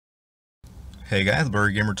Hey guys,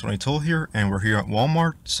 Burger Gamer 22 here, and we're here at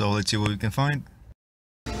Walmart, so let's see what we can find.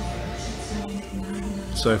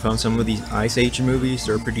 So I found some of these Ice Age movies.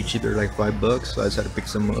 They're pretty cheap, they're like $5, so I just had to pick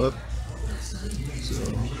some up.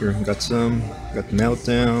 So here, got some, got the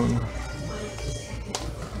Meltdown,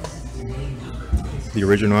 the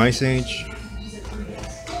original Ice Age,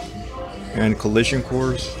 and Collision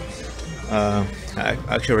Course. I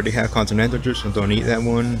actually already have Continental, so don't eat that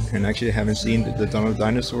one, and actually I haven't seen the Dawn of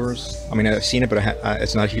Dinosaurs. I mean, I've seen it, but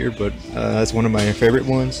it's not here, but that's one of my favorite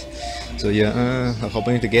ones. So yeah, I'm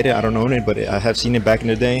hoping to get it. I don't own it, but I have seen it back in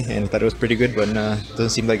the day and thought it was pretty good, but doesn't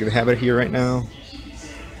seem like they have it here right now.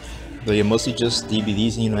 But yeah, mostly just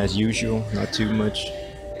DVDs, you know, as usual, not too much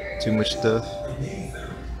stuff.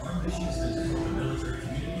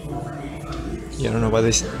 Yeah, I don't know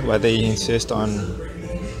why they insist on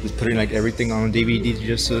just putting like everything on DVD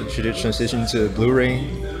just so should it transition to Blu-ray.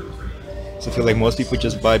 So I feel like most people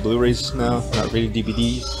just buy Blu-rays now, not really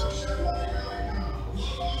DVDs.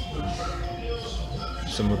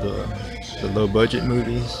 Some of the low budget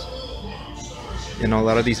movies. You know, a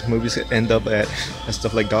lot of these movies end up at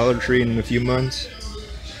stuff like Dollar Tree in a few months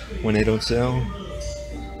when they don't sell.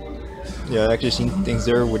 Yeah, I actually seen things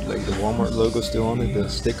there with like the Walmart logo still on it, the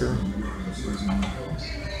sticker.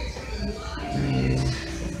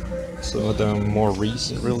 So the more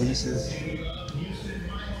recent releases.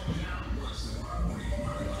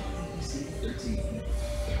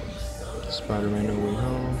 Spider-Man No Way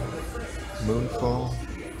Home, Moonfall,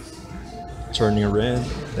 Turning Red.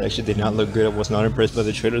 That actually did not look good. I was not impressed by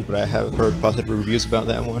the trailers, but I have heard positive reviews about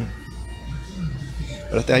that one.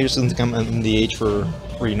 But I think I just didn't come in the age for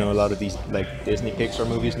you know, a lot of these like Disney Pixar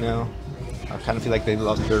movies now. I kind of feel like they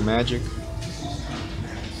lost their magic.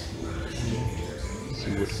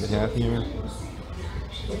 What they have here.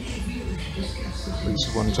 We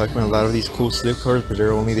just want to talk about a lot of these cool slip cards, but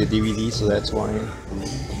they're only the DVD, so that's why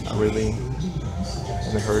I'm really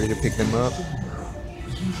in a hurry to pick them up.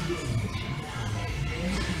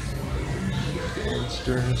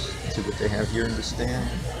 Gangsters. Let's see what they have here in the stand.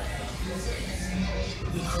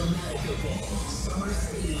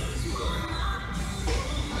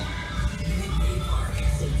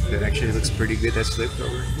 That actually looks pretty good, that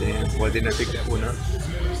slipcover. Damn, why didn't I pick that one up?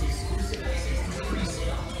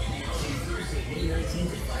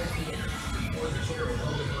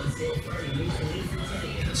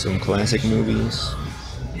 Some classic movies.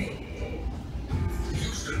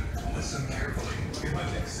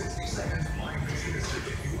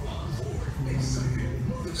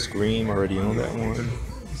 Scream, already own that one.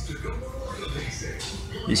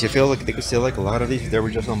 You see, I feel like they could sell like a lot of these if they were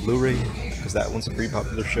just on Blu-ray, because that one's a pretty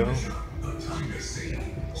popular show.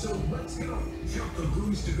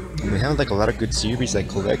 And they have like a lot of good series, like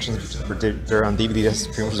collections, but they're on DVD. That's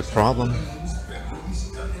pretty much the problem.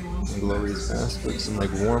 Glorious Bastards, some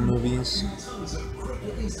like war movies.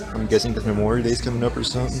 I'm guessing the Memorial Day's coming up or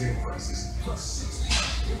something.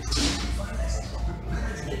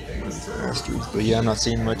 Bastards, but yeah, I'm not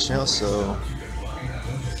seeing much else, so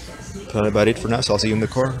probably about it for now. So I'll see you in the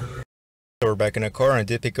car. So we're back in the car, and I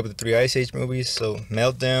did pick up the 3 Ice Age movies. So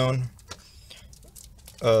Meltdown,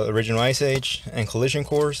 original Ice Age, and Collision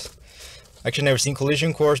Course. Actually never seen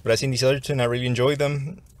Collision Course, but I've seen these other two and I really enjoyed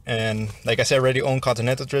them. And like I said, I already own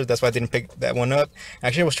Continental, that's why I didn't pick that one up.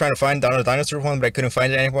 Actually, I was trying to find Dawn of the Dinosaur one, but I couldn't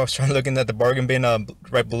find it anywhere. I was trying to look in at the bargain bin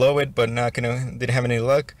right below it, but didn't have any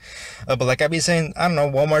luck. But like I've been saying, I don't know,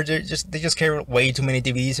 Walmart they just carry way too many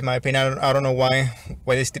DVDs in my opinion. I don't know why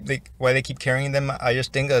they keep carrying them. I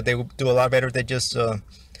just think they would do a lot better if they just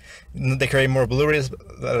they carry more Blu-rays.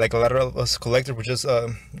 Like a lot of us collectors would just go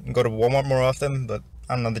to Walmart more often, but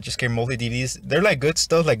I don't know, they just carry mostly DVDs. They're like good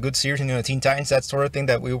stuff, like good series, you know, Teen Titans, that sort of thing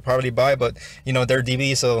that we will probably buy, but you know, they're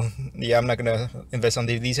DVDs, so yeah, I'm not gonna invest on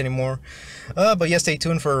DVDs anymore. But yeah, stay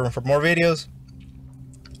tuned for more videos.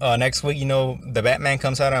 Next week, you know, the Batman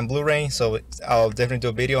comes out on Blu-ray, so I'll definitely do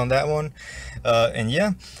a video on that one. And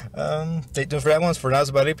yeah, stay tuned for that one. For now, that's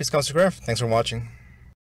about it. Please comment, subscribe. Thanks for watching.